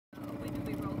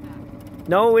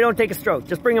No, we don't take a stroke.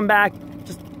 Just bring them back.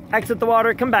 Just exit the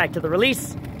water, come back to the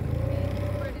release.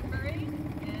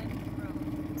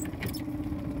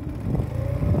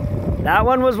 That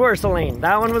one was worse, Elaine.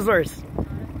 That one was worse.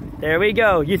 There we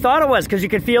go. You thought it was because you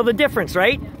could feel the difference,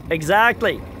 right?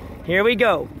 Exactly. Here we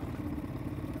go.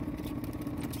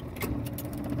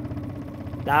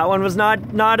 That one was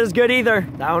not as good either.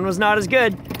 That one was not as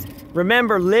good.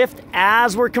 Remember, lift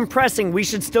as we're compressing. We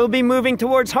should still be moving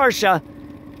towards Harsha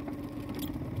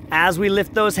as we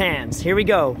lift those hands. Here we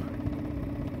go.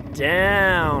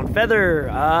 Down, feather,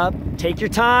 up. Take your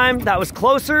time. That was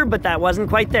closer, but that wasn't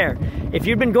quite there. If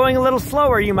you'd been going a little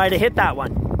slower, you might have hit that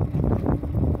one.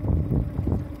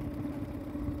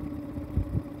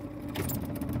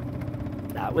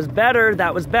 That was better.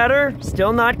 That was better.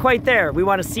 Still not quite there. We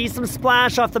want to see some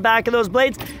splash off the back of those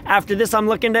blades. After this, I'm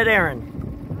looking at Erin.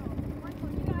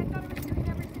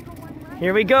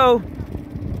 Here we go.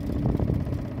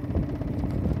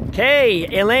 Okay,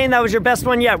 Elaine, that was your best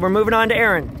one yet. We're moving on to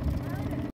Erin.